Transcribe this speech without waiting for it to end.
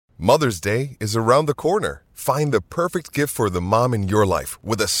Mother's Day is around the corner. Find the perfect gift for the mom in your life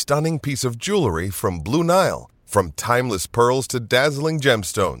with a stunning piece of jewelry from Blue Nile. From timeless pearls to dazzling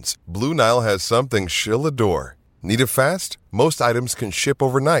gemstones, Blue Nile has something she'll adore. Need it fast? Most items can ship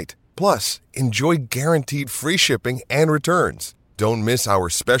overnight. Plus, enjoy guaranteed free shipping and returns. Don't miss our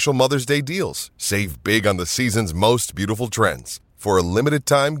special Mother's Day deals. Save big on the season's most beautiful trends. For a limited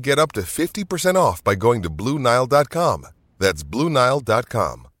time, get up to 50% off by going to BlueNile.com. That's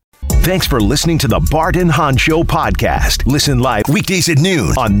BlueNile.com. Thanks for listening to the Bart and Hahn Show podcast. Listen live weekdays at noon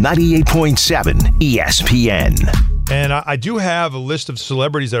on 98.7 ESPN. And I do have a list of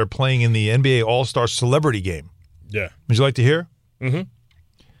celebrities that are playing in the NBA All-Star Celebrity Game. Yeah. Would you like to hear? Mm-hmm.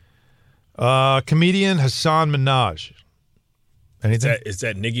 Comedian Hassan Minhaj. Anything? Is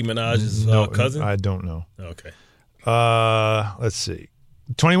that Nicki Minaj's cousin? I don't know. Okay. Let's see.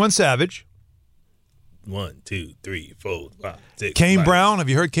 21 Savage. 1, 2, 3, 4, 5, 6. Kane 5. Brown. Have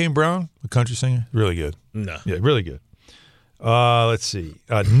you heard Kane Brown, the country singer? Really good. No. Yeah, really good. Let's see.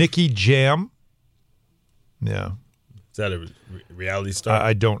 Nicky Jam. Yeah. Is that a reality star?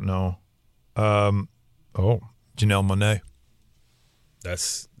 I don't know. Janelle Monáe.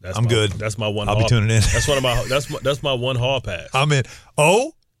 I'm good. That's my one. I'll be tuning in. That's one of my. That's my one hall pass. I'm in.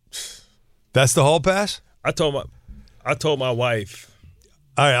 Oh, that's the hall pass. I told my wife.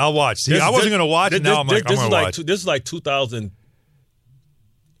 All right, I'll watch. See, I wasn't going to watch it. Now I'm going to watch. This is like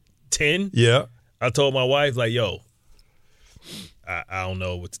 2010. Yeah. I told my wife, like, yo, I don't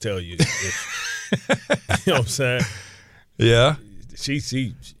know what to tell you. You know what I'm saying? Yeah. She.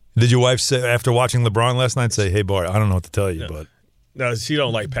 Did your wife say after watching LeBron last night? Say, hey, Bart, I don't know what to tell you, but. No, she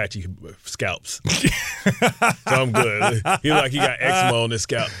don't like patchy scalps. So I'm good. He got eczema on his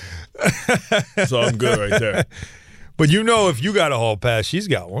scalp. So I'm good right there. But if you got a hall pass, she's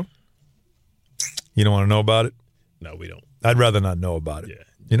got one. You don't want to know about it? No, we don't. I'd rather not know about it. Yeah.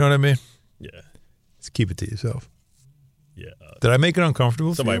 You know what I mean? Yeah. Just keep it to yourself. Yeah. Did I make it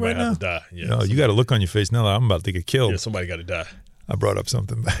uncomfortable somebody for you right might have now? to die. Yeah. No, you got a look on your face now that I'm about to get killed. Yeah, somebody got to die. I brought up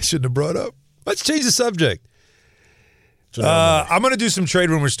something I shouldn't have brought up. Let's change the subject. I'm going to do some trade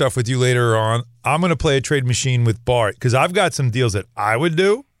rumor stuff with you later on. I'm going to play a trade machine with Bart because I've got some deals that I would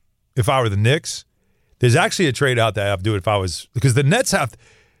do if I were the Knicks. There's actually a trade out that I'd do it if I was – because the Nets have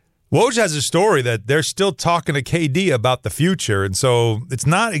 – Woj has a story that they're still talking to KD about the future, and so it's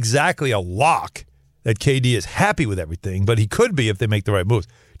not exactly a lock that KD is happy with everything, but he could be if they make the right moves.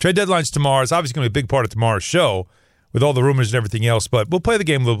 Trade deadline's tomorrow. It's obviously going to be a big part of tomorrow's show with all the rumors and everything else, but we'll play the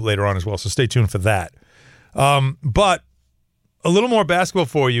game a little bit later on as well, so stay tuned for that. But a little more basketball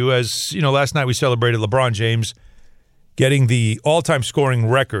for you. As you know, last night we celebrated LeBron James getting the all-time scoring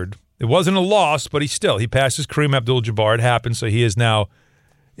record. It wasn't a loss, but he passes Kareem Abdul-Jabbar. It happened, so he is now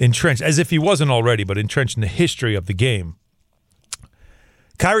entrenched, as if he wasn't already, but entrenched in the history of the game.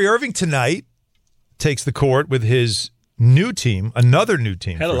 Kyrie Irving tonight takes the court with his new team, another new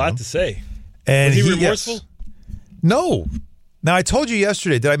team. Had a lot to say. And was he remorseful? Yes. No. Now, I told you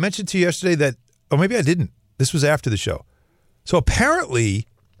yesterday, did I mention to you yesterday that, or maybe I didn't. This was after the show. So apparently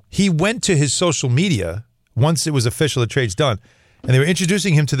he went to his social media once it was official the trade's done, and they were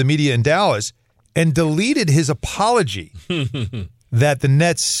introducing him to the media in Dallas and deleted his apology that the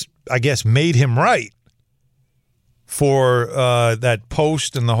Nets, I guess, made him right for that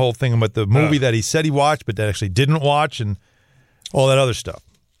post and the whole thing about the movie that he said he watched but that actually didn't watch and all that other stuff.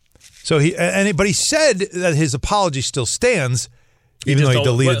 So but he said that his apology still stands, even though he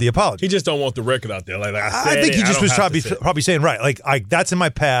deleted the apology. He just don't want the record out there. I think he just was probably saying, right, that's in my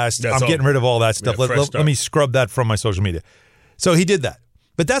past. I'm getting rid of all that stuff. Let me scrub that from my social media. So he did that.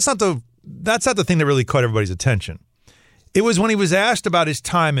 But that's not the thing that really caught everybody's attention. It was when he was asked about his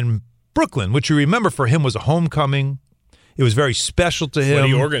time in Brooklyn, which you remember for him was a homecoming. It was very special to him. What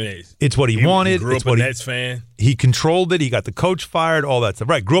he organized. It's what he wanted. He grew up a Nets fan. He controlled it. He got the coach fired, all that stuff.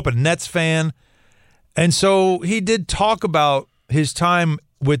 Right, grew up a Nets fan. And so he did talk about his time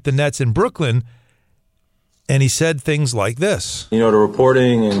with the Nets in Brooklyn, and he said things like this. The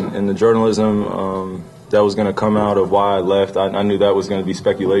reporting and the journalism that was going to come out of why I left, I knew that was going to be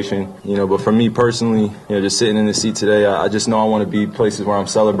speculation. But for me personally, just sitting in the seat today, I just know I want to be places where I'm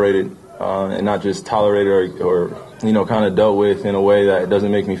celebrated and not just tolerated or kind of dealt with in a way that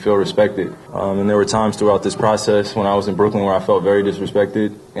doesn't make me feel respected. And there were times throughout this process when I was in Brooklyn where I felt very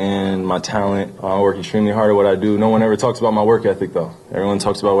disrespected, and my talent, I work extremely hard at what I do. No one ever talks about my work ethic, though. Everyone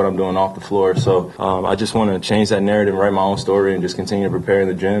talks about what I'm doing off the floor. So I just want to change that narrative, write my own story, and just continue to prepare in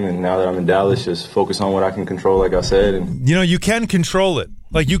the gym. And now that I'm in Dallas, just focus on what I can control, like I said. And you can control it.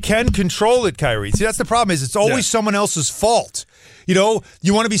 You can control it, Kyrie. See, that's the problem is it's always someone else's fault. You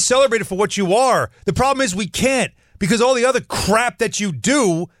want to be celebrated for what you are. The problem is we can't, because all the other crap that you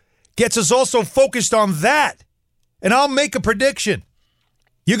do gets us also focused on that. And I'll make a prediction.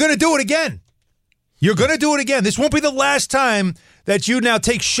 You're going to do it again. You're going to do it again. This won't be the last time that you now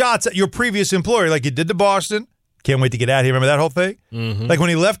take shots at your previous employer like you did to Boston. Can't wait to get out of here. Remember that whole thing? Mm-hmm. Like when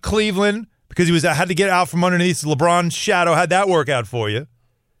he left Cleveland because he had to get out from underneath LeBron's shadow. How'd that work out for you?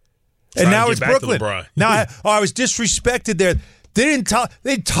 And now it's Brooklyn. Now I was disrespected there.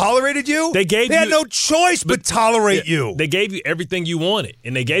 They tolerated you? They had no choice but tolerate you. They gave you everything you wanted,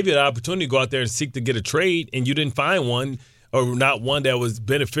 and they gave you the opportunity to go out there and seek to get a trade, and you didn't find one or not one that was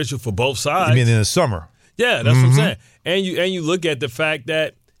beneficial for both sides. You mean in the summer? Yeah, that's what I'm saying. And you look at the fact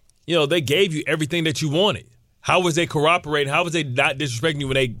that, they gave you everything that you wanted. How was they cooperating? How was they not disrespecting you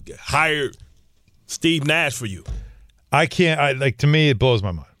when they hired Steve Nash for you? To me, it blows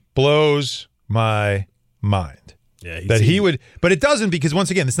my mind. Blows my mind. Yeah, that he would, but it doesn't, because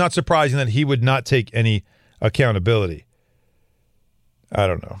once again, it's not surprising that he would not take any accountability. I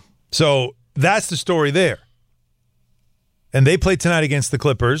don't know. So that's the story there. And they play tonight against the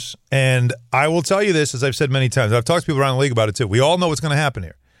Clippers. And I will tell you this, as I've said many times, I've talked to people around the league about it too. We all know what's going to happen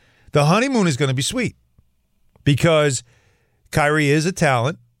here. The honeymoon is going to be sweet because Kyrie is a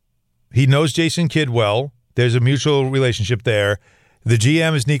talent. He knows Jason Kidd well. There's a mutual relationship there. The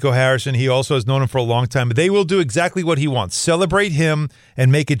GM is Nico Harrison. He also has known him for a long time. But they will do exactly what he wants. Celebrate him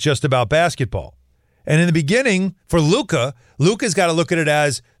and make it just about basketball. And in the beginning, for Luka, Luka's got to look at it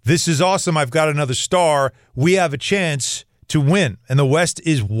as, this is awesome. I've got another star. We have a chance to win. And the West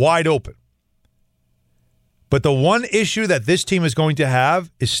is wide open. But the one issue that this team is going to have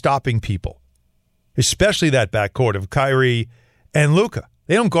is stopping people, especially that backcourt of Kyrie and Luka.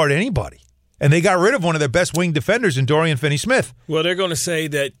 They don't guard anybody. And they got rid of one of their best wing defenders in Dorian Finney-Smith. Well, they're going to say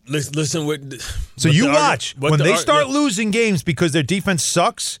that, listen. So you watch. When they start losing games because their defense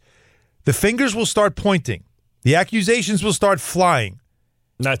sucks, the fingers will start pointing. The accusations will start flying.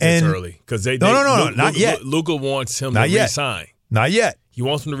 Not this early. Because No, not yet. Luka wants him to resign. Not yet. He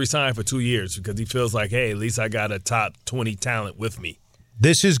wants him to resign for 2 years because he feels like, hey, at least I got a top 20 talent with me.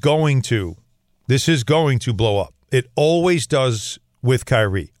 This is going to blow up. It always does with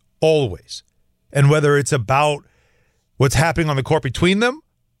Kyrie. Always. And whether it's about what's happening on the court between them,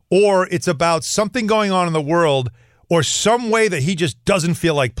 or it's about something going on in the world, or some way that he just doesn't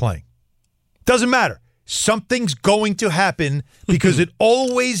feel like playing. Doesn't matter. Something's going to happen because it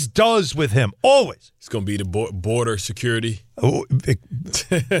always does with him. Always. It's going to be the border security.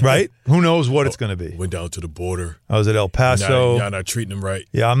 Right? Who knows what it's going to be. Went down to the border. I was at El Paso. Y'all not treating him right.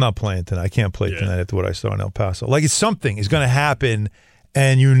 Yeah, I'm not playing tonight. I can't play tonight after what I saw in El Paso. Like, it's something is going to happen.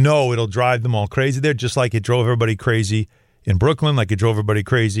 And it'll drive them all crazy there, just like it drove everybody crazy in Brooklyn, like it drove everybody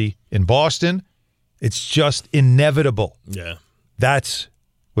crazy in Boston. It's just inevitable. Yeah. That's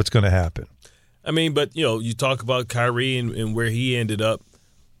what's going to happen. I mean, but, you talk about Kyrie and where he ended up.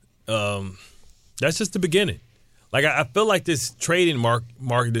 That's just the beginning. Like, I feel like this trade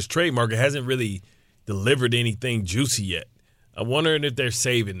market hasn't really delivered anything juicy yet. I'm wondering if they're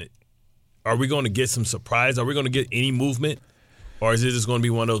saving it. Are we going to get some surprise? Are we going to get any movement? Or is it just going to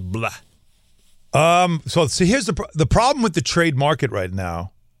be one of those blah? So here's the problem with the trade market right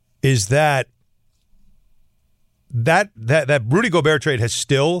now is that Rudy Gobert trade has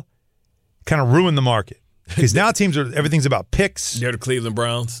still kind of ruined the market because now everything's about picks. They're the Cleveland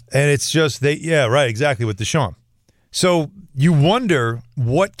Browns, and it's just exactly with Deshaun. So you wonder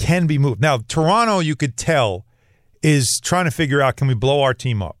what can be moved. Now Toronto, you could tell, is trying to figure out, can we blow our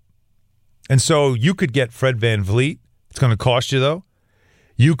team up? And so you could get Fred VanVleet. It's going to cost you, though.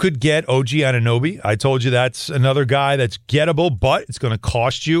 You could get OG Anunoby. I told you that's another guy that's gettable, but it's going to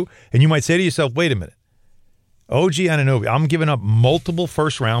cost you. And you might say to yourself, wait a minute. OG Anunoby, I'm giving up multiple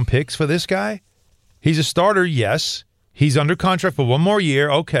first-round picks for this guy? He's a starter, yes. He's under contract for one more year,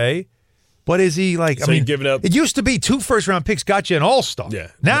 okay. But is he like, you're giving up? It used to be 2 first-round picks got you an all-star.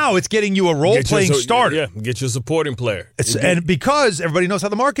 Yeah. Now it's getting you a role-playing starter. Yeah, get you a supporting player. And because everybody knows how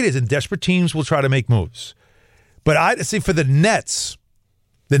the market is, and desperate teams will try to make moves. But I see for the Nets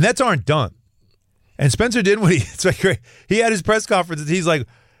aren't done. And Spencer Dinwiddie, it's like great. He had his press conference and he's like,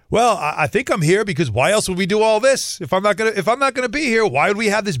 well, I think I'm here because why else would we do all this? If I'm not gonna be here, why would we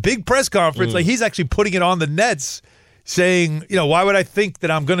have this big press conference? Like, he's actually putting it on the Nets, saying, why would I think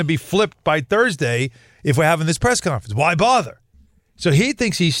that I'm gonna be flipped by Thursday if we're having this press conference? Why bother? So he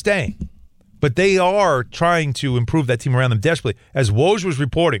thinks he's staying. But they are trying to improve that team around them desperately. As Woj was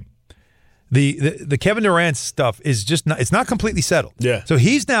reporting, The Kevin Durant stuff is just it's not completely settled. Yeah. So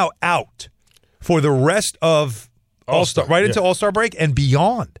he's now out for the rest of All-Star, into All-Star break and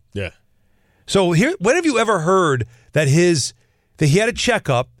beyond. Yeah. So when have you ever heard that he had a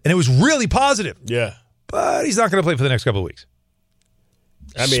checkup and it was really positive? Yeah. But he's not going to play for the next couple of weeks.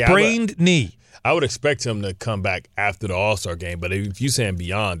 I mean, sprained knee. I would expect him to come back after the All-Star game, but if you're saying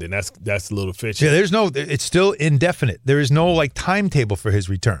beyond, then that's a little fishy. Yeah, it's still indefinite. There is no timetable for his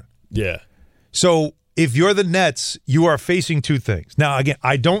return. Yeah. So if you're the Nets, you are facing two things. Now, again,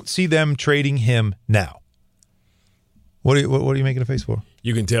 I don't see them trading him now. What are you making a face for?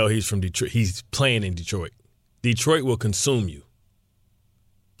 You can tell he's from Detroit. He's playing in Detroit. Detroit will consume you.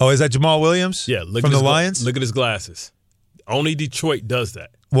 Oh, is that Jamal Williams? Yeah, from the Lions. Look at his glasses. Only Detroit does that.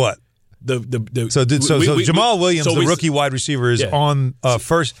 What? So Jamal Williams, the rookie wide receiver, is on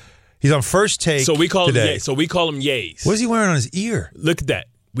first. He's on First Take. So we call today. him. So we call him Yays. What is he wearing on his ear? Look at that.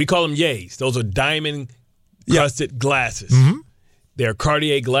 We call them Yays. Those are diamond crusted glasses. Mm-hmm. They're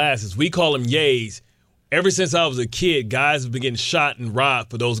Cartier glasses. We call them Yays. Ever since I was a kid, guys have been getting shot and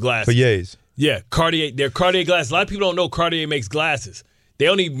robbed for those glasses. For Yays. Yeah, Cartier. They're Cartier glasses. A lot of people don't know Cartier makes glasses. They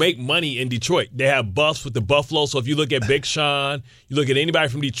only make money in Detroit. They have buffs with the Buffalo. So if you look at Big Sean, you look at anybody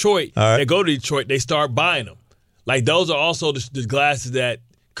from Detroit, they go to Detroit, they start buying them. Like those are also the glasses that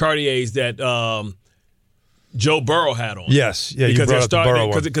Cartiers that Joe Burrow had on. Yes, yeah, you brought up the Burrow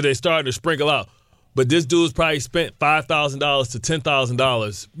one. Because they started to sprinkle out. But this dude's probably spent $5,000 to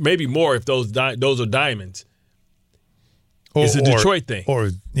 $10,000, maybe more if those are diamonds. It's a Detroit thing.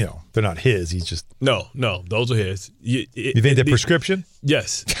 Or, they're not his. He's just... No, those are his. You think they're prescription?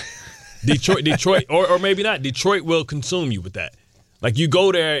 Yes. Detroit, or maybe not. Detroit will consume you with that. Like you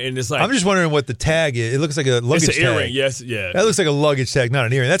go there and it's like... I'm just wondering what the tag is. It looks like a luggage tag. It's an earring, yes, yeah. That looks like a luggage tag, not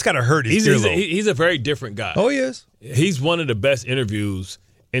an earring. That's got to hurt his earlobe. He's a very different guy. Oh, he is? He's one of the best interviews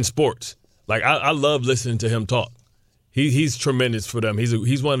in sports. Like I love listening to him talk. He's tremendous for them.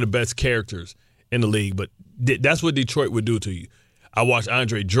 He's one of the best characters in the league. But that's what Detroit would do to you. I watched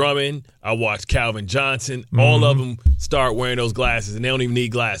Andre Drummond. I watched Calvin Johnson. Mm-hmm. All of them start wearing those glasses, and they don't even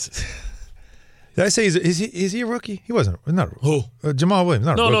need glasses. Did I say is he a rookie? He wasn't. Not a rookie. Who? Jamal Williams.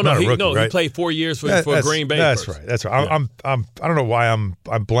 Not a rookie. Right? He played 4 years for Green Bay. That's first. right. That's right. Yeah. I don't know why I'm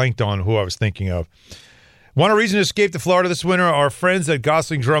blanked on who I was thinking of. Want a reason to escape to Florida this winter? Our friends at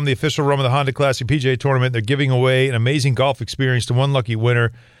Gosling's Rum, the official rum of the Honda Classic PGA Tournament, they're giving away an amazing golf experience to one lucky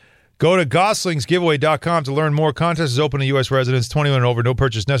winner. Go to goslingsgiveaway.com to learn more. Contest is open to U.S. residents, 21 and over, no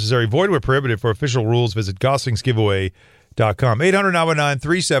purchase necessary. Void where prohibited. For official rules, visit goslingsgiveaway.com.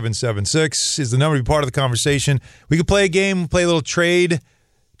 800-919-3776 is the number to be part of the conversation. We could play a game, play a little trade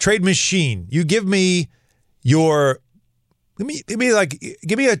machine. You give me give me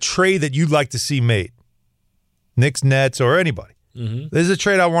a trade that you'd like to see made. Knicks, Nets, or anybody. Mm-hmm. This is a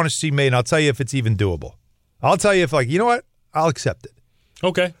trade I want to see made, and I'll tell you if it's even doable. I'll tell you if, you know what? I'll accept it.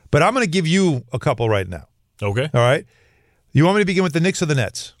 Okay. But I'm going to give you a couple right now. Okay. All right? You want me to begin with the Knicks or the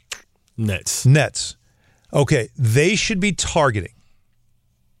Nets? Nets. Okay. They should be targeting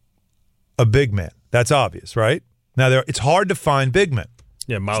a big man. That's obvious, right? Now, it's hard to find big men.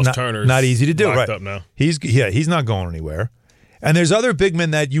 Yeah, Miles Turner's not easy to do, right? Up now. He's not going anywhere. And there's other big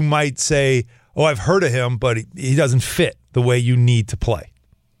men that you might say, oh, I've heard of him, but he doesn't fit the way you need to play.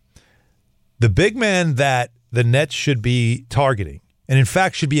 The big man that the Nets should be targeting, and in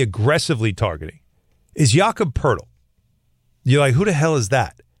fact should be aggressively targeting, is Jakob Poeltl. You're like, who the hell is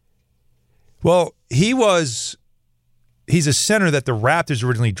that? Well, he's a center that the Raptors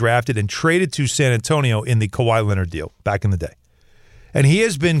originally drafted and traded to San Antonio in the Kawhi Leonard deal back in the day. And he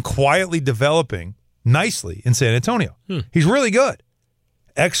has been quietly developing nicely in San Antonio. He's really good.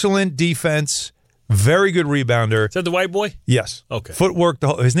 Excellent defense, very good rebounder. Is that the white boy? Yes. Okay. Footwork.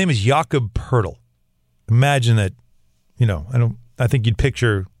 His name is Jakob Poeltl. Imagine that. I think you'd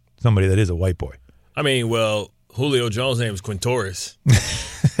picture somebody that is a white boy. I mean, well, Julio Jones' name is Quintorris.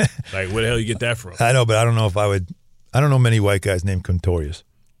 Like, where the hell you get that from? I know, but I don't know if I would. I don't know many white guys named Quintorris.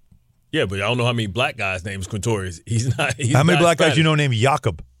 Yeah, but I don't know how many black guys named Quintorris. He's not. How many black guys you know named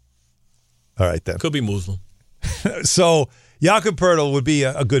Jakob? All right, then. Could be Muslim. So Jakob Poeltl would be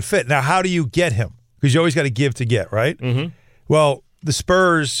a good fit. Now, how do you get him? Because you always got to give to get, right? Mm-hmm. Well, the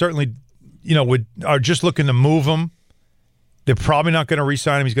Spurs certainly, are just looking to move him. They're probably not going to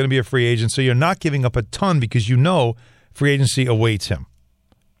re-sign him. He's going to be a free agent. So you're not giving up a ton because free agency awaits him.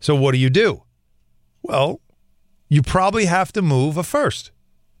 So what do? Well, you probably have to move a first.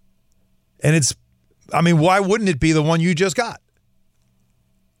 And why wouldn't it be the one you just got?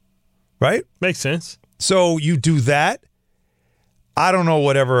 Right? Makes sense. So you do that. I don't know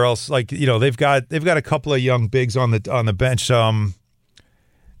whatever else. They've got a couple of young bigs on the bench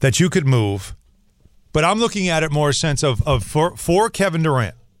that you could move. But I'm looking at it more sense of for Kevin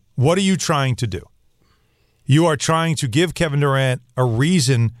Durant, what are you trying to do? You are trying to give Kevin Durant a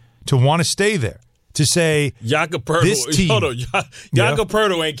reason to want to stay there. To say Jakob Poeltl. This team, Jakob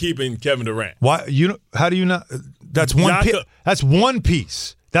Poeltl ain't keeping Kevin Durant. Why? How do you not? That's one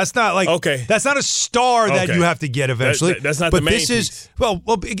piece. That's not like okay. That's not a star that you have to get eventually. That's not but the main this piece. is well.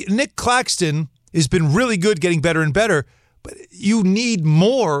 Nick Claxton has been really good, getting better and better. But you need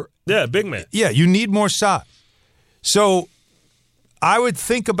more. Yeah, big man. Yeah, you need more size. So I would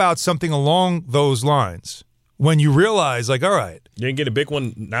think about something along those lines when you realize, like, all right, you didn't get a big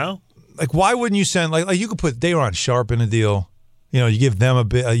one now. Like, why wouldn't you send like you could put Day'Ron Sharp in a deal? You know, you give them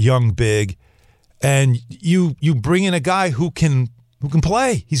a young big, and you bring in a guy who can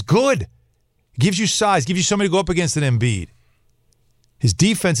play. He's good. Gives you size. Gives you somebody to go up against an Embiid. His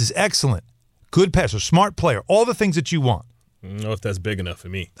defense is excellent. Good passer. Smart player. All the things that you want. I don't know if that's big enough for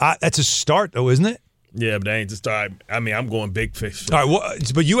me. That's a start, though, isn't it? Yeah, but that ain't the start. I mean, I'm going big fish. All right, well,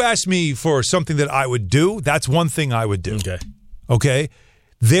 but you asked me for something that I would do. That's one thing I would do. Okay?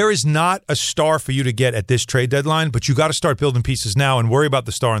 There is not a star for you to get at this trade deadline, but you got to start building pieces now and worry about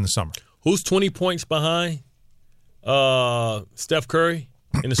the star in the summer. Who's 20 points behind Steph Curry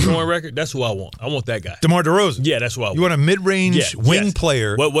in the scoring record? That's who I want. I want that guy. DeMar DeRozan. Yeah, that's who I want. You want a mid-range wing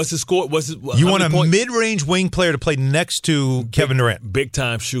player. What's his score? You want a mid-range wing player to play next to Kevin Durant.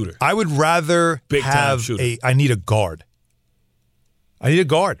 Big-time shooter. I would rather have I need a guard. I need a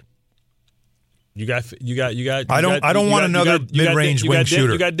guard. You got. I don't want another mid-range wing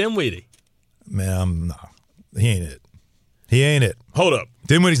shooter. You got Dinwiddie. Man, no. He ain't it. Hold up.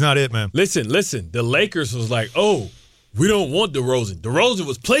 Dinwiddie's not it, man. Listen. The Lakers was like, oh, we don't want DeRozan. DeRozan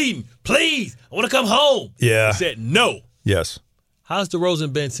was pleading, please, I want to come home. Yeah. He said no. Yes. How's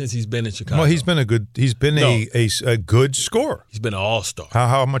DeRozan been since he's been in Chicago? Well, he's been a good scorer. He's been an all-star.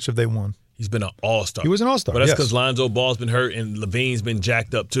 How much have they won? He's been an all-star. He was an all-star. But that's because Lonzo Ball's been hurt and Levine's been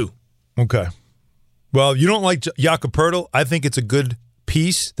jacked up too. Okay. Well, you don't like Jakob Poeltl. I think it's a good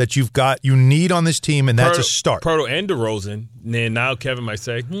piece that you need on this team, and that's a start. Poeltl and DeRozan. And then now Kevin might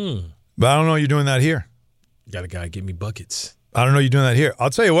say, But I don't know you're doing that here. You got a guy give me buckets. I don't know you're doing that here. I'll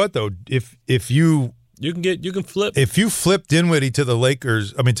tell you what, though. If you can flip. If you flip Dinwiddie to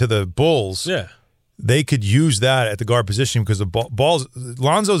the Bulls, yeah, they could use that at the guard position because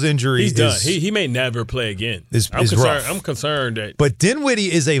Lonzo's injury he's done. He may never play again. I'm concerned that. But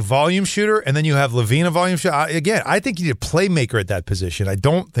Dinwiddie is a volume shooter, and then you have Levine, a volume shooter. I think you need a playmaker at that position. I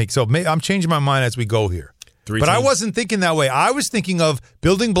don't think so. I'm changing my mind as we go here. I wasn't thinking that way. I was thinking of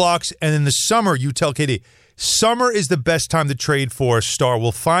building blocks, and in the summer, you tell KD, summer is the best time to trade for a star.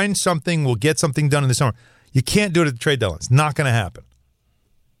 We'll find something. We'll get something done in the summer. You can't do it at the trade deadline. It's not going to happen.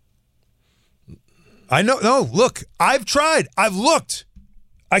 I know. No, look, I've tried. I've looked.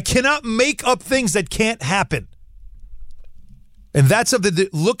 I cannot make up things that can't happen. And that's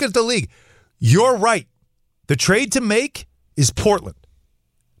look at the league. You're right. The trade to make is Portland.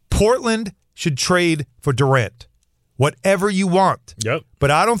 Portland should trade for Durant. Whatever you want. Yep.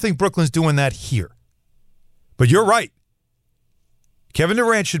 But I don't think Brooklyn's doing that here. But you're right. Kevin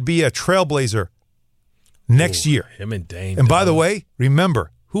Durant should be a trailblazer next year. Him and Dame. And by the way,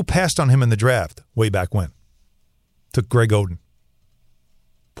 remember, who passed on him in the draft way back when? Took Greg Oden.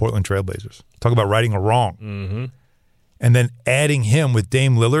 Portland Trailblazers. Talk about righting a wrong. Mm-hmm. And then adding him with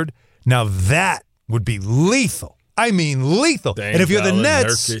Dame Lillard. Now that would be lethal. I mean lethal. Dame, and if you're the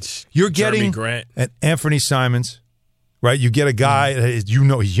Nets, Nurkic, you're getting an Anthony Simons, right? You get a guy that is,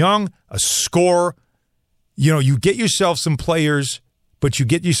 he's young, a scorer. You get yourself some players, but you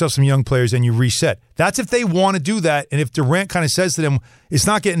get yourself some young players and you reset. That's if they want to do that. And if Durant kind of says to them, it's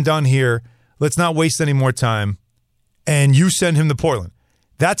not getting done here, let's not waste any more time, and you send him to Portland.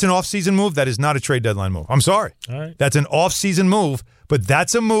 That's an off-season move. That is not a trade deadline move. I'm sorry. All right. That's an off-season move, but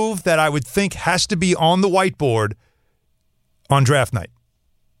that's a move that I would think has to be on the whiteboard on draft night.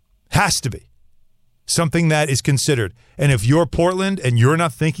 Has to be. Something that is considered. And if you're Portland and you're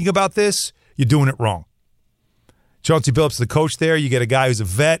not thinking about this, you're doing it wrong. Chauncey Billups, the coach there, you get a guy who's a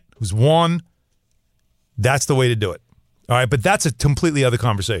vet, who's won. That's the way to do it. All right, but that's a completely other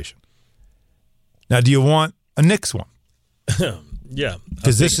conversation. Now, do you want a Knicks one? Yeah.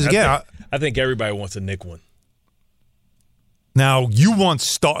 Because this is, again... I think everybody wants a Knick one. Now, you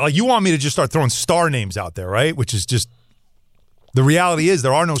want you want me to just start throwing star names out there, right? Which is just... The reality is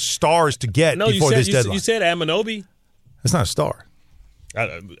there are no stars to get before this deadline. You said Anunoby? That's not a star.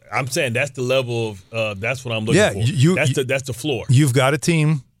 I'm saying that's the level of that's what I'm looking for. That's the floor. You've got a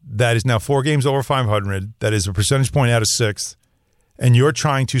team that is now 4 games over 500, that is a percentage point out of 6th, and you're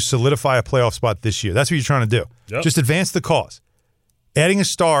trying to solidify a playoff spot this year. That's what you're trying to do. Yep. Just advance the cause. Adding a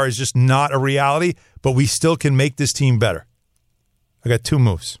star is just not a reality, but we still can make this team better. I got 2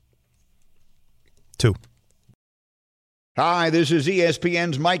 moves. 2. Hi, this is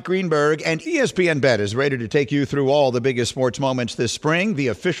ESPN's Mike Greenberg, and ESPN Bet is ready to take you through all the biggest sports moments this spring. The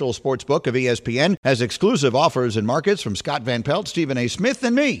official sports book of ESPN has exclusive offers and markets from Scott Van Pelt, Stephen A. Smith,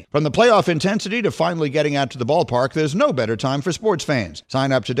 and me. From the playoff intensity to finally getting out to the ballpark, there's no better time for sports fans.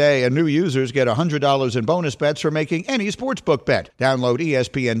 Sign up today, and new users get $100 in bonus bets for making any sportsbook bet. Download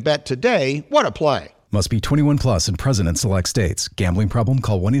ESPN Bet today. What a play. Must be 21 plus and present in select states. Gambling problem?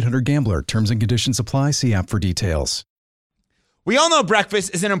 Call 1-800-GAMBLER. Terms and conditions apply. See app for details. We all know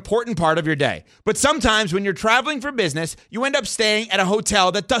breakfast is an important part of your day, but sometimes when you're traveling for business, you end up staying at a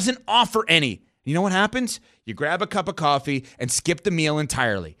hotel that doesn't offer any. You know what happens? You grab a cup of coffee and skip the meal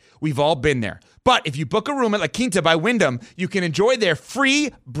entirely. We've all been there. But if you book a room at La Quinta by Wyndham, you can enjoy their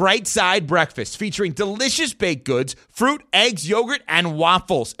free Bright Side breakfast featuring delicious baked goods, fruit, eggs, yogurt, and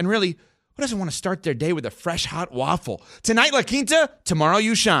waffles. And really, who doesn't want to start their day with a fresh hot waffle? Tonight, La Quinta, tomorrow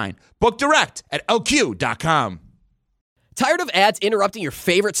you shine. Book direct at lq.com. Tired of ads interrupting your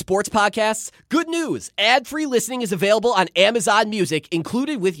favorite sports podcasts? Good news. Ad-free listening is available on Amazon Music,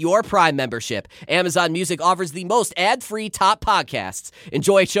 included with your Prime membership. Amazon Music offers the most ad-free top podcasts.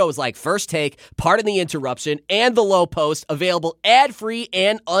 Enjoy shows like First Take, Pardon the Interruption, and The Low Post, available ad-free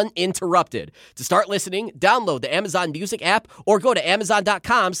and uninterrupted. To start listening, download the Amazon Music app or go to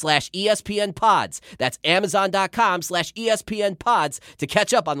amazon.com/ESPN Pods. That's amazon.com/ESPN Pods to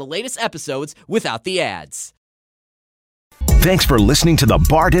catch up on the latest episodes without the ads. Thanks for listening to the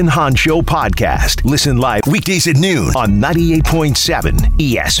Bart and Hahn Show podcast. Listen live weekdays at noon on 98.7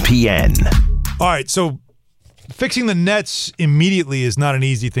 ESPN. All right, so fixing the Nets immediately is not an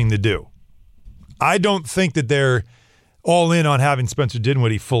easy thing to do. I don't think that they're all in on having Spencer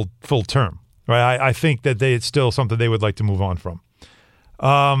Dinwiddie full term. Right? I think that it's still something they would like to move on from.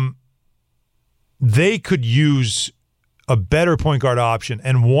 They could use a better point guard option,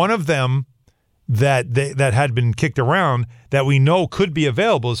 and one of them that had been kicked around that we know could be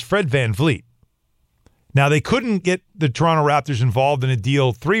available is Fred VanVleet. Now, they couldn't get the Toronto Raptors involved in a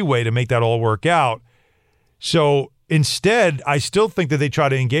deal three-way to make that all work out. So instead, I still think that they try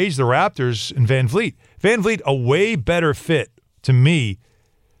to engage the Raptors in VanVleet. VanVleet, a way better fit to me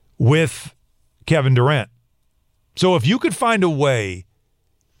with Kevin Durant. So if you could find a way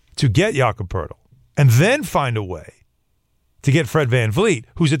to get Jakob Poeltl and then find a way to get Fred VanVleet,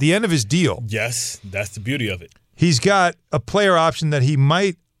 who's at the end of his deal. Yes, that's the beauty of it. He's got a player option that he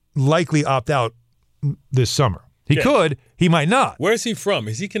might likely opt out this summer. He could. He might not. Where is he from?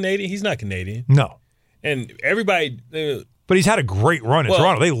 Is he Canadian? He's not Canadian. No. And everybody... but he's had a great run in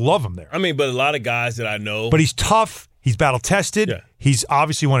Toronto. They love him there. I mean, but a lot of guys that I know... But he's tough. He's battle-tested. Yeah. He's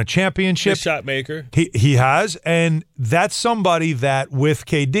obviously won a championship. He's a shot maker. He has. And that's somebody that with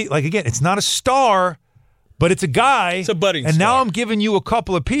KD... Like, again, it's not a star... But it's a guy, it's a budding and star. Now I'm giving you a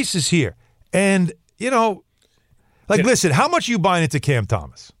couple of pieces here. And, listen, how much are you buying into Cam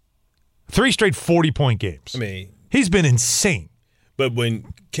Thomas? 3 straight 40-point games. I mean, he's been insane. But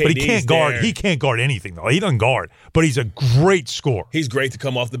when KD's But he can't guard. He can't guard anything, though. He doesn't guard. But he's a great scorer. He's great to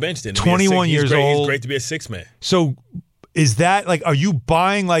come off the bench then. 21 years old. He's great to be a six-man. So is that, are you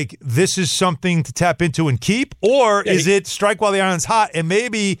buying, this is something to tap into and keep? Or is it strike while the iron's hot and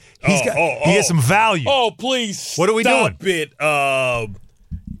maybe he gets some value? Oh, please. What are we doing? Stop it,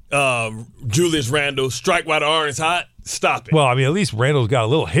 Julius Randle. Strike while the iron's hot. Stop it. Well, I mean, at least Randle's got a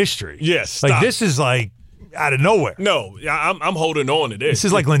little history. Yes, stop. This is out of nowhere. No, I'm holding on to this. This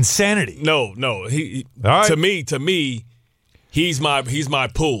is like insanity. No. He right. To me, he's my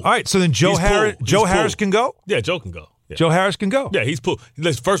pool. All right, so then Joe Harris can go? Yeah, Joe can go. Yeah. Joe Harris can go. Yeah, he's pulled.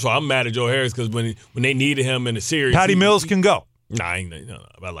 First of all, I'm mad at Joe Harris because when they needed him in the series, Patty Mills can go. Nah,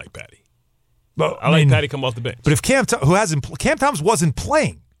 I like Patty. But I like Patty come off the bench. But if Cam Thomas wasn't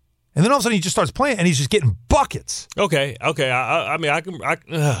playing, and then all of a sudden he just starts playing and he's just getting buckets. Okay. I mean, I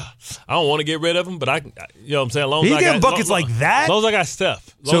don't want to get rid of him, but I can. You know what I'm saying? As long as he's getting buckets like that. As long as I got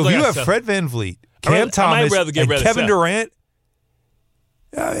Steph. So if you have Fred VanVleet, Cam Thomas, and Kevin Durant,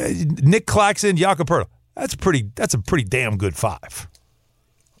 Nick Claxton, Jakob Poeltl. That's a pretty damn good 5.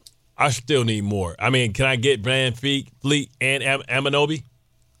 I still need more. I mean, can I get VanVleet and Anunoby?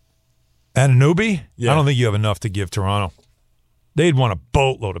 Anunoby? Yeah. I don't think you have enough to give Toronto. They'd want a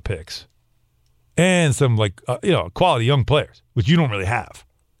boatload of picks. And some quality young players, which you don't really have.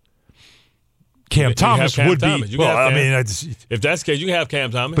 Cam Thomas would be. If that's the case, you can have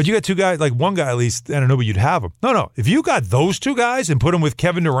Cam Thomas. But you got two guys, one guy at least, Anunoby, you'd have him. No. If you got those two guys and put them with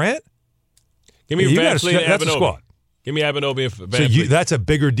Kevin Durant, give me VanVleet and that's a squad. Give me Anunoby and VanVleet. So that's a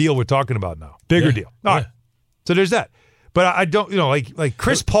bigger deal we're talking about now. Bigger deal. All right. So there's that. But I don't, like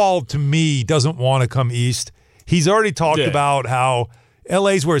Chris Paul to me doesn't want to come east. He's already talked about how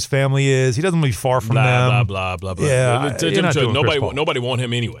LA's where his family is. He doesn't want to be far from them. Blah, blah, blah. Yeah, you're not doing Chris Paul. Nobody want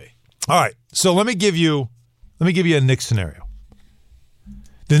him anyway. All right, so let me give you a Knicks scenario.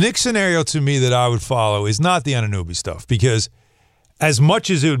 The Knicks scenario to me that I would follow is not the Anunoby stuff, because as much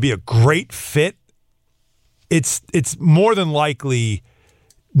as it would be a great fit, it's more than likely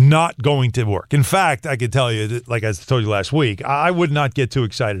not going to work. In fact, I could tell you, like I told you last week, I would not get too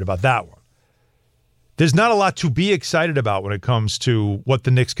excited about that one. There's not a lot to be excited about when it comes to what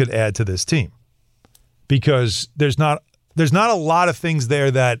the Knicks could add to this team, because there's not a lot of things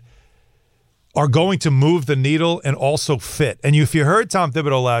there that are going to move the needle and also fit. And if you heard Tom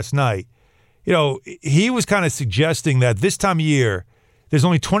Thibodeau last night, he was kind of suggesting that this time of year, there's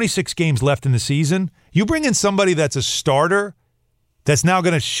only 26 games left in the season. You bring in somebody that's a starter that's now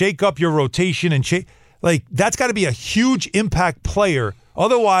going to shake up your rotation and that's got to be a huge impact player.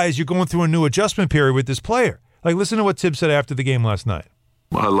 Otherwise, you're going through a new adjustment period with this player. Like, listen to what Tibbs said after the game last night.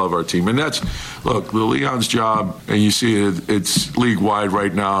 I love our team. And look, Leon's job, and you see it's league-wide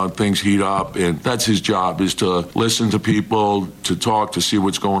right now, things heat up, and that's his job, is to listen to people, to talk, to see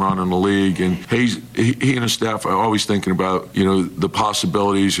what's going on in the league. And he and his staff are always thinking about, the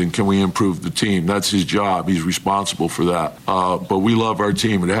possibilities and can we improve the team. That's his job. He's responsible for that. But we love our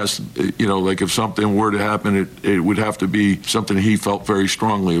team. It has to, like if something were to happen, it would have to be something he felt very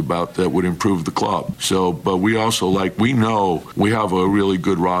strongly about that would improve the club. So, but we also we know we have a really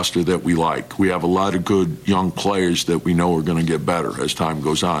good roster that we like. We have a lot of good young players that we know are going to get better as time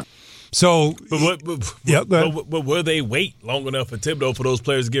goes on. So, but will they wait long enough for Thibodeau for those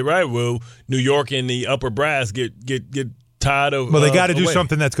players to get right? Will New York and the upper brass get tired of? Well, they got to do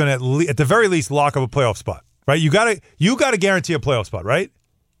something that's going to, at the very least, lock up a playoff spot, right? You got to guarantee a playoff spot, right?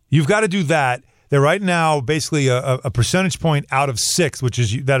 You've got to do that. They're right now basically a percentage point out of 6, which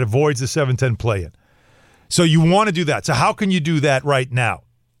is that avoids the 7-10 play-in. So you want to do that. So how can you do that right now?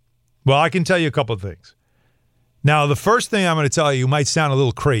 Well, I can tell you a couple of things. Now, the first thing I'm going to tell you might sound a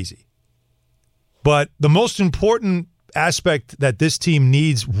little crazy, but the most important aspect that this team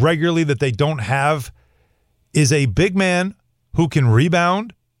needs regularly that they don't have is a big man who can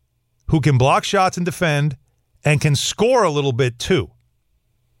rebound, who can block shots and defend, and can score a little bit too.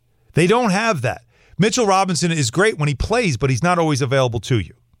 They don't have that. Mitchell Robinson is great when he plays, but he's not always available to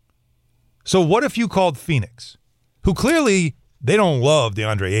you. So what if you called Phoenix, who clearly they don't love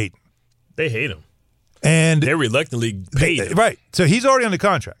DeAndre Ayton? They hate him. And they reluctantly paid him. Right. So he's already under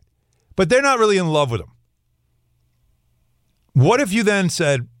contract. But they're not really in love with him. What if you then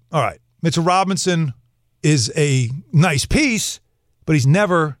said, all right, Mitchell Robinson is a nice piece, but he's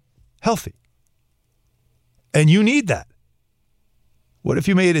never healthy. And you need that. What if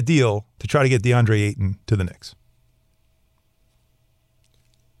you made a deal to try to get DeAndre Ayton to the Knicks?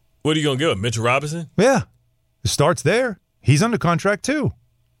 What are you going to give him, Mitchell Robinson? Yeah. It starts there. He's under contract too.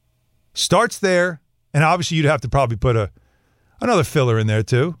 Starts there, and obviously you'd have to probably put another filler in there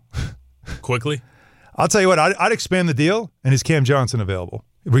too. Quickly? I'll tell you what, I'd expand the deal, and is Cam Johnson available?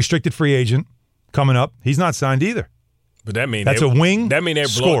 Restricted free agent coming up. He's not signed either. But that means that's a wing. That means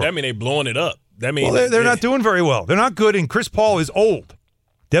they're blowing it up. That means they're not doing very well. They're not good, and Chris Paul is old.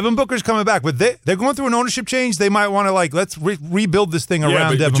 Devin Booker's coming back, but they're going through an ownership change. They might want to let's rebuild this thing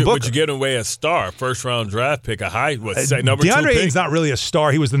around Devin Booker. But you get away a star, first-round draft pick, a high, number 2 pick. DeAndre Ayton's not really a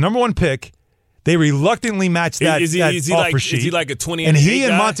star. He was the number 1 pick. They reluctantly matched that offer sheet. Is he like a 20-8 and he guy?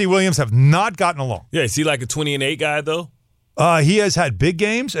 and Monty Williams have not gotten along. Yeah, is he like a 20-8 guy, though? He has had big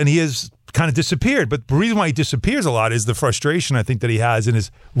games, and he has kind of disappeared. But the reason why he disappears a lot is the frustration, I think, that he has in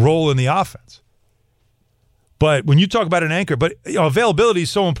his role in the offense. But when you talk about an anchor, but availability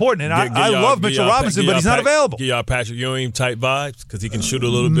is so important. And I love Mitchell Robinson, but he's not available. Give y'all Patrick Ewing type vibes because he can shoot a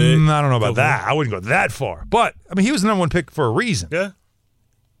little bit. I don't know about that. I wouldn't go that far. But, I mean, he was the number 1 pick for a reason. Yeah.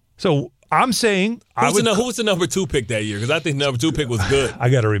 So I'm saying who was the number 2 pick that year? Because I think the number 2 pick was good. I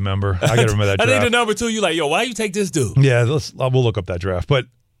got to remember. that draft. I think the number 2, you like, yo, why you take this dude? Yeah, we'll look up that draft. But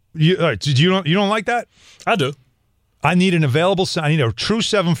you don't like that? I do. I need an available. I need a true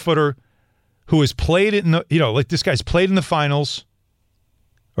 7-footer who has played it in the, like this guy's played in the finals,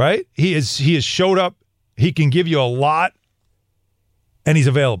 right? He has showed up. He can give you a lot, and he's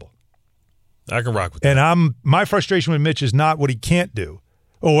available. I can rock with that. And my frustration with Mitch is not what he can't do,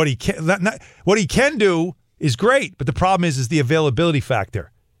 or what he can. What he can do is great, but the problem is the availability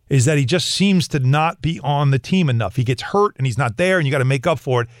factor. Is that he just seems to not be on the team enough. He gets hurt and he's not there, and you got to make up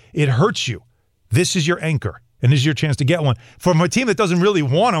for it. It hurts you. This is your anchor. And this is your chance to get one from a team that doesn't really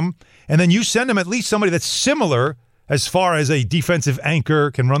want him. And then you send him at least somebody that's similar as far as a defensive anchor,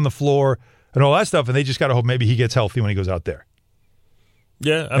 can run the floor and all that stuff. And they just got to hope maybe he gets healthy when he goes out there.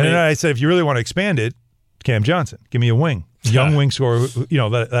 Yeah. And then I said, if you really want to expand it, Cam Johnson, give me a wing. Young wing scorer,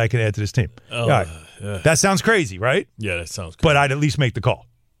 that I can add to this team. Oh, All right. yeah. That sounds crazy, right? Yeah, that sounds good. But I'd at least make the call.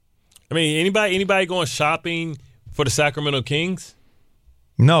 I mean, anybody going shopping for the Sacramento Kings?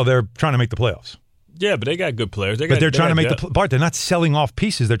 No, they're trying to make the playoffs. Yeah, but they got good players. They're trying to make Bart, they're not selling off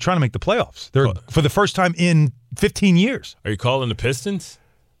pieces. They're trying to make the playoffs. They're for the first time in 15 years. Are you calling the Pistons?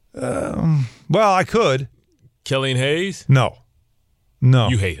 Well, I could. Killian Hayes? No.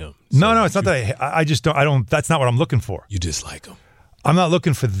 You hate him. No, it's not that I just don't. That's not what I'm looking for. You dislike him. I'm not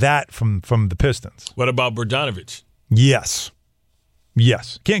looking for that from the Pistons. What about Bogdanović? Yes.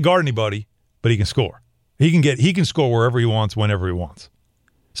 Can't guard anybody, but he can score. He can score wherever he wants, whenever he wants.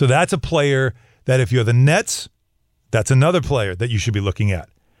 So that's a player that if you're the Nets, that's another player that you should be looking at.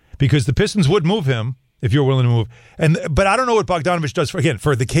 Because the Pistons would move him if you're willing to move. But I don't know what Bogdanović does for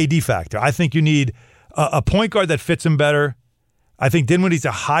the KD factor. I think you need a point guard that fits him better. I think Dinwiddie's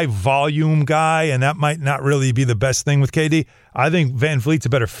a high-volume guy, and that might not really be the best thing with KD. I think Van Vliet's a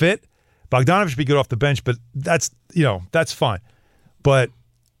better fit. Bogdanović would be good off the bench, but that's fine. But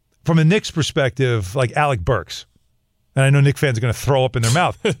from a Knicks perspective, like Alec Burks, and I know Knicks fans are going to throw up in their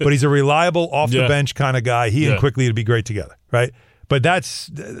mouth, but he's a reliable off-the-bench kind of guy. He and Quickly would be great together, right? But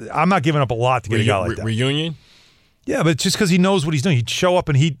I'm not giving up a lot to get a guy like that. Reunion? Yeah, but just because he knows what he's doing. He'd show up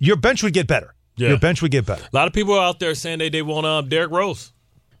and your bench would get better. Yeah. Your bench would get better. A lot of people are out there saying they want Derrick Rose.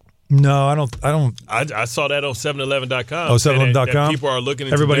 No, I don't. I saw that on 711.com. 711.com. People are looking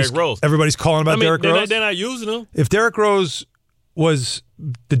into Derrick Rose. Everybody's calling about Derrick Rose. They're not using him. If Derrick Rose was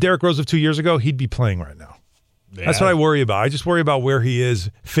the Derrick Rose of 2 years ago, he'd be playing right now. Yeah. That's what I worry about. I just worry about where he is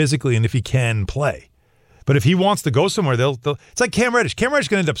physically and if he can play. But if he wants to go somewhere, it's like Cam Reddish. Cam Reddish is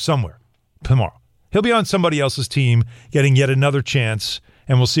going to end up somewhere tomorrow. He'll be on somebody else's team getting yet another chance,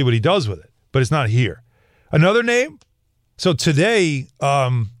 and we'll see what he does with it. But it's not here. Another name? So today,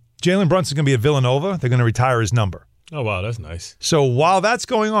 Jalen Brunson's going to be at Villanova. They're going to retire his number. Oh, wow, that's nice. So while that's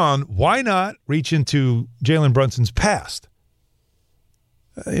going on, why not reach into Jalen Brunson's past?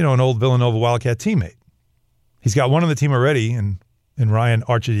 An old Villanova Wildcat teammate. He's got one on the team already in Ryan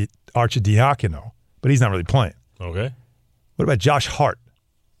Arcidiacono, but he's not really playing. Okay. What about Josh Hart?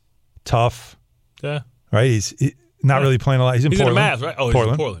 Tough. Yeah. Right? He's not really playing a lot. He's in Portland. In the Mavs, right? Oh, Portland.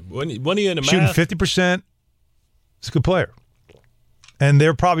 He's in Portland. When he in the Mavs? Shooting 50%. He's a good player. And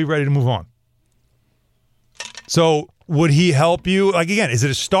they're probably ready to move on. So would he help you? Like, again, is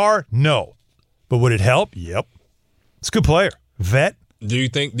it a star? No. But would it help? Yep. It's a good player. Vet. Do you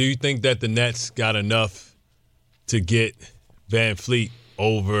think that the Nets got enough to get Van Vliet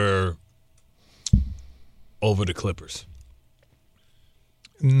over the Clippers?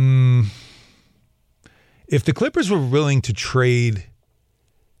 If the Clippers were willing to trade,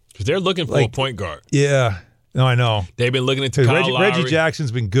 because they're looking for a point guard. Yeah, no, I know they've been looking into Kyle Lowry. Reggie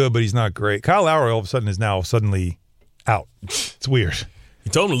Jackson's been good, but he's not great. Kyle Lowry all of a sudden is now suddenly out. It's weird. He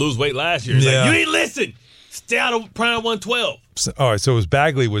told him to lose weight last year. He's like, you didn't listen. Stay out of prime 112. All right, so it was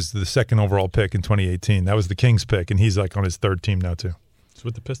Bagley was the second overall pick in 2018. That was the Kings pick, and he's like on his third team now too. It's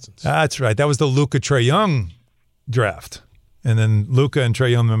with the Pistons. That's right. That was the Luka Trae Young draft. And then Luka and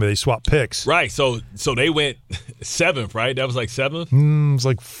Trae Young, remember, they swapped picks. Right. So they went 7th, right? That was like 7th? It was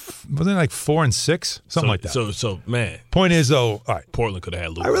like, wasn't it like 4 and 6? Something like that. So, man. Point is, though, all right. Portland could have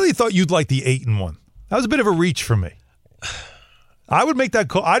had Luka. I really thought you'd like the 8-1. That was a bit of a reach for me. I would make that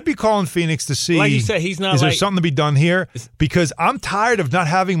call. I'd be calling Phoenix to see. Like you said, he's not. Is there something to be done here? Because I'm tired of not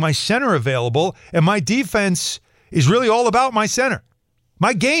having my center available, and my defense is really all about my center.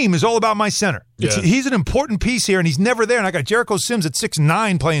 My game is all about my center. Yeah. He's an important piece here, and he's never there. And I got Jericho Sims at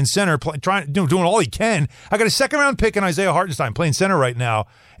 6'9", playing center, doing all he can. I got a second-round pick in Isaiah Hartenstein playing center right now,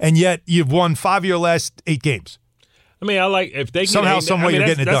 and yet you've won 5 of your last 8 games. I mean, I like if they somehow, some way you're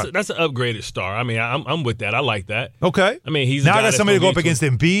getting it done. That's an upgraded star. I mean, I'm with that. I like that. Okay. I mean, he's now I got somebody to go up against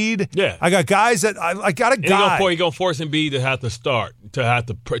Embiid. Yeah, I got guys that I got a guy. He's gonna force Embiid to have to start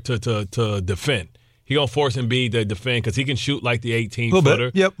to defend. He's gonna force Embiid to defend because he can shoot like the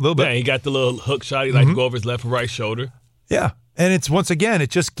 18-footer. Yep, a little bit. Yeah, he got the little hook shot. He likes to go over his left and right shoulder. Yeah. And it's once again, it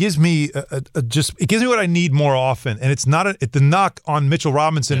just gives me it gives me what I need more often. And it's not the knock on Mitchell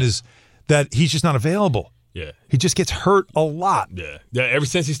Robinson is that he's just not available. Yeah, he just gets hurt a lot. Yeah. Ever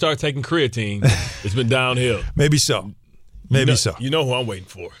since he started taking creatine, it's been downhill. Maybe so. So. You know who I'm waiting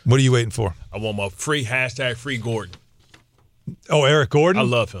for? What are you waiting for? I want my free Gordon. Oh, Eric Gordon. I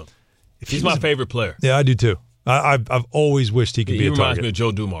love him. He's my favorite player. Yeah, I do too. I've always wished he could be a target. He reminds me of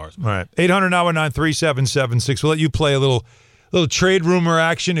Joe Dumars. All right, 800-919-3776. We'll let you play a little trade rumor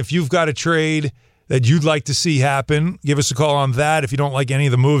action. If you've got a trade that you'd like to see happen, give us a call on that. If you don't like any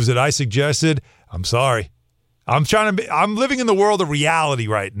of the moves that I suggested, I'm sorry. I'm living in the world of reality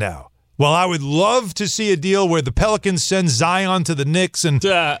right now. Well, I would love to see a deal where the Pelicans send Zion to the Knicks and,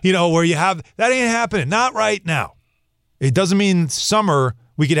 where you have – that ain't happening. Not right now. It doesn't mean summer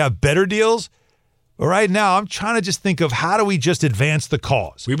we could have better deals. But right now, I'm trying to just think of how do we just advance the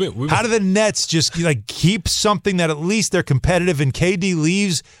cause? How do the Nets just keep something that at least they're competitive and KD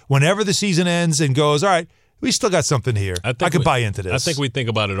leaves whenever the season ends and goes, all right, we still got something here. I could buy into this. I think we think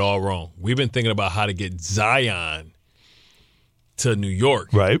about it all wrong. We've been thinking about how to get Zion to New York.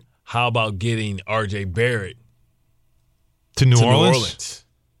 Right. How about getting R.J. Barrett to New Orleans?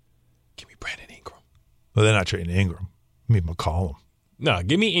 Give me Brandon Ingram. Well, they're not trading Ingram. Give me McCollum. No,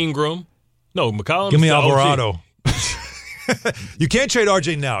 give me Ingram. No, McCollum. Give me Alvarado. You can't trade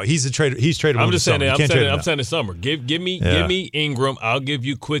RJ now. He's a trader. He's tradable. I'm just saying. I'm saying this summer. Give me Ingram. I'll give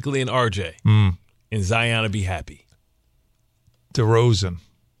you Quickly and RJ, and Zion will be happy. DeRozan.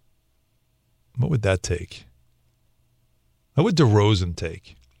 What would that take? What would DeRozan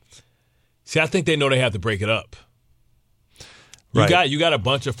take? See, I think they know they have to break it up. You got a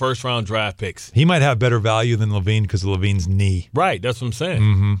bunch of first-round draft picks. He might have better value than Levine because of Levine's knee. Right, that's what I'm saying.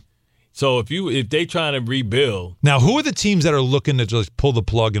 Mm-hmm. So if they trying to rebuild. Now, who are the teams that are looking to just pull the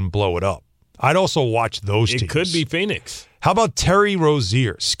plug and blow it up? I'd also watch those teams. It could be Phoenix. How about Terry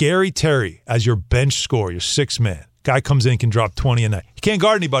Rozier, Scary Terry, as your bench scorer, your sixth man? Guy comes in and can drop 20 a night. He can't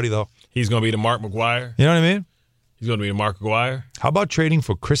guard anybody, though. He's going to be the Mark McGuire. You know what I mean? He's going to be the Mark McGuire. How about trading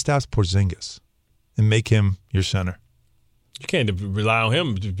for Kristaps Porzingis and make him your center? You can't rely on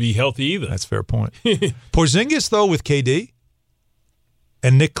him to be healthy either. That's a fair point. Porzingis, though, with KD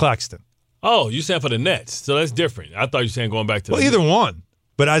and Nick Claxton. Oh, you said for the Nets, so that's different. I thought you were saying going back to either one.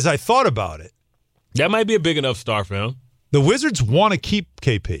 But as I thought about it, that might be a big enough star for him. The Wizards want to keep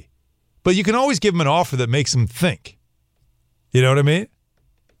KP, but you can always give him an offer that makes him think. You know what I mean?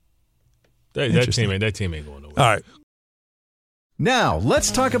 That team ain't going nowhere. All right. Now, let's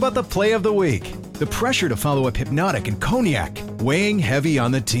talk about the play of the week. The pressure to follow up Hypnotic and Cognac, weighing heavy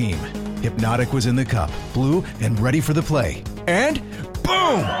on the team. Hypnotic was in the cup, blue, and ready for the play. And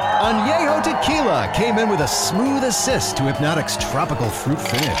boom! Añejo Tequila came in with a smooth assist to Hypnotic's tropical fruit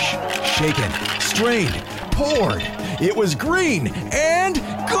finish. Shaken, strained, poured. It was green and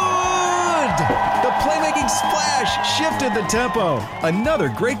good! The playmaking splash shifted the tempo. Another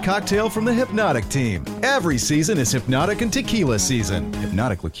great cocktail from the Hypnotic team. Every season is Hypnotic and Tequila season.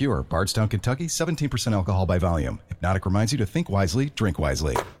 Hypnotic Liqueur, Bardstown, Kentucky, 17% alcohol by volume. Hypnotic reminds you to think wisely, drink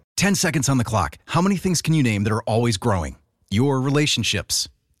wisely. 10 seconds on the clock. How many things can you name that are always growing? Your relationships,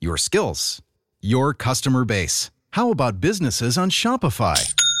 your skills, your customer base. How about businesses on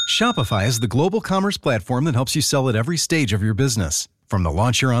Shopify? Shopify is the global commerce platform that helps you sell at every stage of your business. From the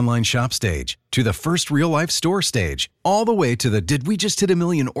launch your online shop stage, to the first real-life store stage, all the way to the did we just hit 1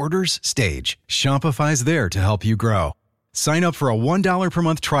 million orders stage. Shopify's there to help you grow. Sign up for a $1 per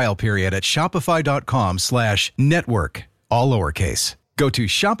month trial period at shopify.com/network, all lowercase. Go to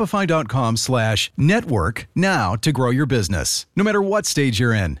shopify.com/network now to grow your business, no matter what stage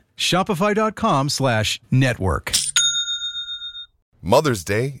you're in. Shopify.com/network. Mother's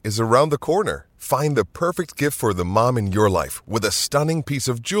Day is around the corner. Find the perfect gift for the mom in your life with a stunning piece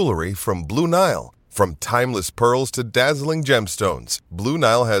of jewelry from Blue Nile. From timeless pearls to dazzling gemstones, Blue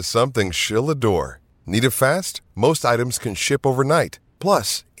Nile has something she'll adore. Need it fast? Most items can ship overnight.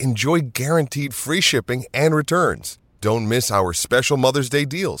 Plus, enjoy guaranteed free shipping and returns. Don't miss our special Mother's Day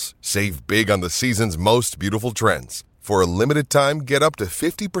deals. Save big on the season's most beautiful trends. For a limited time, get up to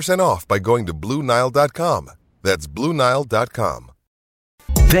 50% off by going to BlueNile.com. That's BlueNile.com.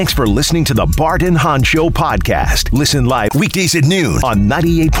 Thanks for listening to the Bart and Hahn Show podcast. Listen live weekdays at noon on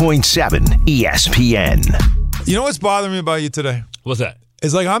 98.7 ESPN. You know what's bothering me about you today? What's that?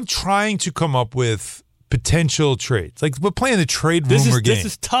 It's like I'm trying to come up with potential trades. Like we're playing the trade rumor game. This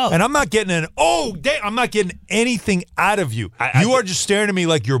is tough. And I'm not getting I'm not getting anything out of you. You are just staring at me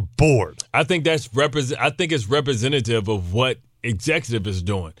like you're bored. I think it's representative of what executive is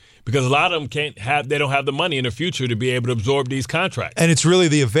doing. Because a lot of them they don't have the money in the future to be able to absorb these contracts. And it's really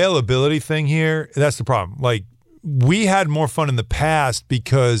the availability thing here. That's the problem. Like, we had more fun in the past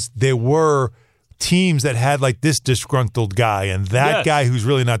because there were teams that had like this disgruntled guy and that guy who's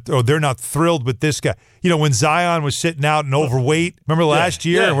really not, they're not thrilled with this guy. You know, when Zion was sitting out and overweight, remember last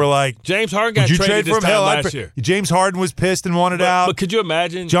year? And we're like, James Harden got traded this time last year. James Harden was pissed and wanted out. But could you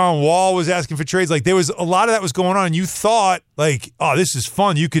imagine? John Wall was asking for trades. Like, there was a lot of that was going on, and you thought, like, oh, this is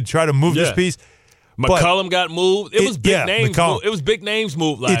fun. You could try to move this piece. McCollum got moved. It was big names. It was big names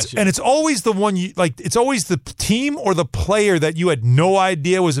moved last year. And it's always the one it's always the team or the player that you had no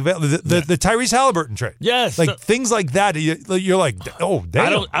idea was available. The Tyrese Halliburton trade. Yes. Like things like that. You're like, oh,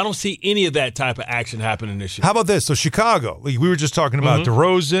 damn. I don't see any of that type of action happening this year. How about this? So Chicago, we were just talking about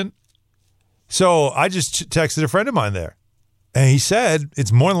DeRozan, So I just texted a friend of mine there, and he said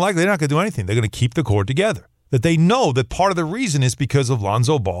it's more than likely they're not going to do anything. They're going to keep the core together. That they know that part of the reason is because of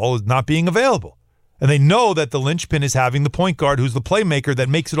Lonzo Ball not being available. And they know that the linchpin is having the point guard who's the playmaker that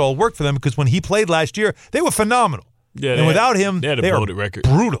makes it all work for them, because when he played last year, they were phenomenal. Yeah, and without him, they had a bloated record.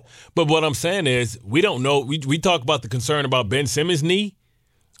 Brutal. But what I'm saying is, we don't know. We talk about the concern about Ben Simmons' knee.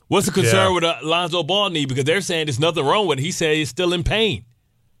 What's the concern with Lonzo Ball knee? Because they're saying there's nothing wrong with it. He said he's still in pain.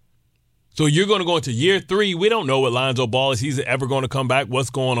 So you're going to go into year 3. We don't know what Lonzo Ball is. He's ever going to come back. What's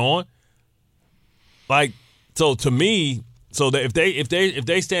going on? Like, so to me, so that if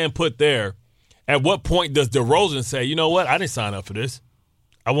they stand put there, at what point does DeRozan say, you know what, I didn't sign up for this.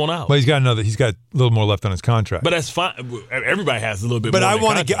 I want out. Well, he's got a little more left on his contract. But that's fine. Everybody has a little bit but more. But I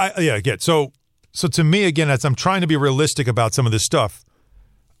want to get. So to me, again, as I'm trying to be realistic about some of this stuff,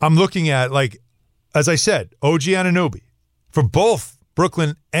 I'm looking at, like, as I said, OG Anunoby for both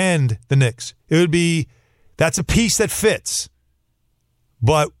Brooklyn and the Knicks. That's a piece that fits.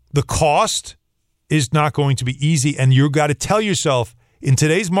 But the cost is not going to be easy, and you've got to tell yourself, in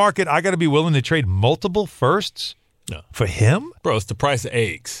today's market, I got to be willing to trade multiple firsts for him? Bro, it's the price of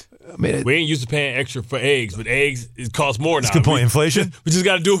eggs. I mean, we ain't used to paying extra for eggs, but eggs, it costs more now. That's a good point. Inflation? We just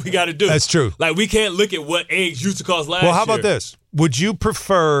got to do what we got to do. That's true. Like, we can't look at what eggs used to cost last year. Well, how about this? Would you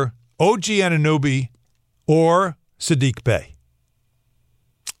prefer OG Anunoby or Sadiq Bey?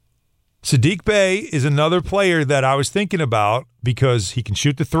 Sadiq Bey is another player that I was thinking about because he can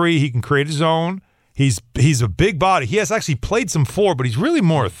shoot the three, he can create his own. He's a big body. He has actually played some 4, but he's really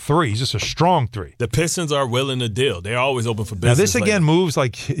more a 3. He's just a strong 3. The Pistons are willing to deal. They're always open for business. Now, this again moves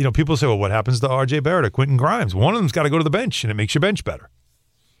like, people say, well, what happens to R.J. Barrett or Quentin Grimes? One of them's got to go to the bench, and it makes your bench better.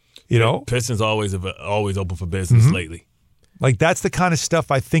 Pistons always open for business lately. Like, that's the kind of stuff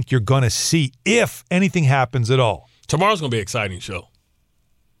I think you're going to see if anything happens at all. Tomorrow's going to be an exciting show.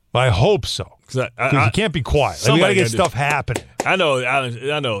 I hope so. Because you can't be quiet. Like, we got to get stuff happening. I know,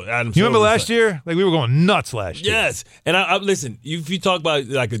 Adam. You remember last year? Like, we were going nuts last year. Yes. And I listen, if you talk about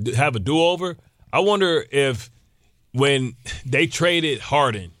have a do-over, I wonder if when they traded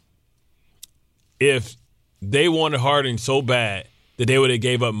Harden, if they wanted Harden so bad that they would have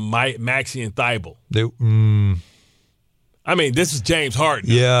gave up Maxey and Thibault. I mean, this is James Harden.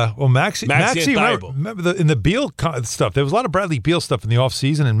 Yeah. Well, Maxey remember in the Beal stuff, there was a lot of Bradley Beal stuff in the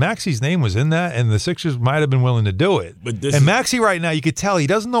offseason, and Maxey's name was in that, and the Sixers might have been willing to do it. And Maxey right now, you could tell he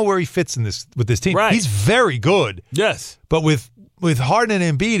doesn't know where he fits in with this team. Right. He's very good. Yes. But with Harden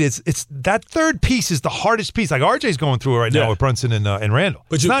and Embiid, it's that third piece is the hardest piece. Like RJ's going through it right now with Brunson and Randall.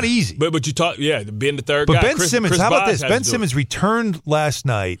 But it's not easy. But you talk, being the third guy. But Ben Simmons, how about this? Ben Simmons returned last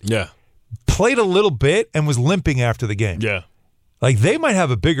night. Yeah. Played a little bit and was limping after the game. Yeah. Like, they might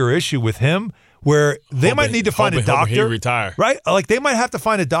have a bigger issue with him where they might need to find a doctor. He retire. Right? Like, they might have to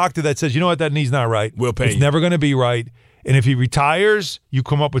find a doctor that says, you know what, that knee's not right. We'll pay you. It's never going to be right. And if he retires, you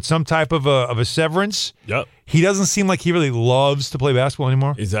come up with some type of a severance. Yep. He doesn't seem like he really loves to play basketball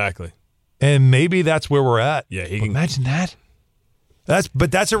anymore. Exactly. And maybe that's where we're at. Yeah, imagine that.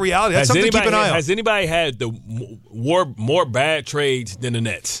 That's a reality. That's something to keep an eye on. Has anybody had the more bad trades than the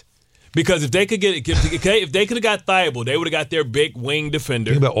Nets? Because if they could if they could have got Thibault, they would have got their big wing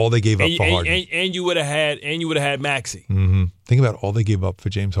defender. Think about all they gave up for Harden, and you would have had Maxey. Mm-hmm. Think about all they gave up for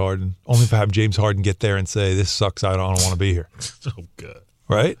James Harden, only to have James Harden get there and say, "This sucks. I don't want to be here." So good,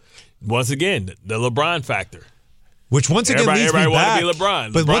 right? Once again, the LeBron factor, which once again leads me back. To be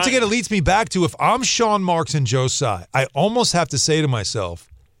LeBron. But once again, it leads me back to if I'm Sean Marks and Joe Tsai, I almost have to say to myself,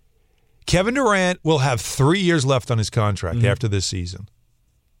 Kevin Durant will have 3 years left on his contract after this season.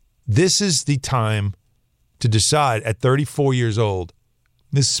 This is the time to decide at 34 years old,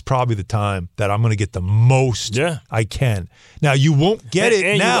 this is probably the time that I'm going to get the most I can. Now, you won't get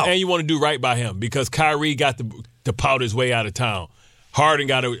it now. And you want to do right by him because Kyrie got to pout his way out of town. Harden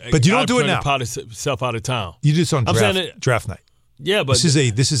got to But you don't do it now. Pout himself out of town. You do this on draft night. Yeah, but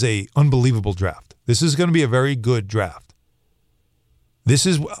this is a unbelievable draft. This is going to be a very good draft. This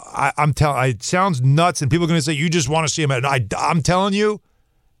is I'm telling. It sounds nuts, and people are going to say you just want to see him. I'm telling you,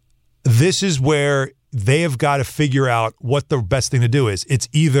 this is where they have got to figure out what the best thing to do is. It's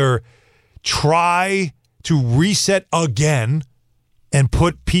either try to reset again and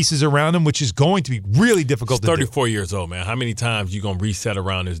put pieces around him, which is going to be really difficult to do. 34 years old, man. How many times you going to reset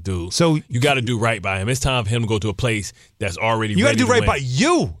around this dude? So you got to do right by him. It's time for him to go to a place that's already ready to win. You got to do right by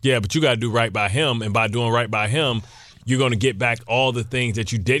you. Yeah, but you got to do right by him, and by doing right by him, you're going to get back all the things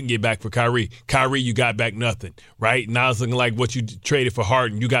that you didn't get back for Kyrie. Kyrie, you got back nothing, right? Now it's looking like what you traded for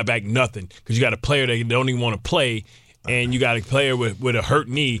Harden, you got back nothing because you got a player that don't even want to play, and you got a player with a hurt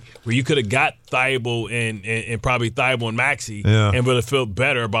knee where you could have got Thibault and probably Thibault and Maxey and would have felt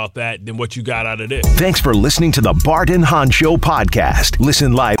better about that than what you got out of this. Thanks for listening to the Bart and Hahn Show podcast.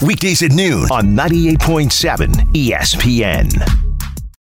 Listen live weekdays at noon on 98.7 ESPN.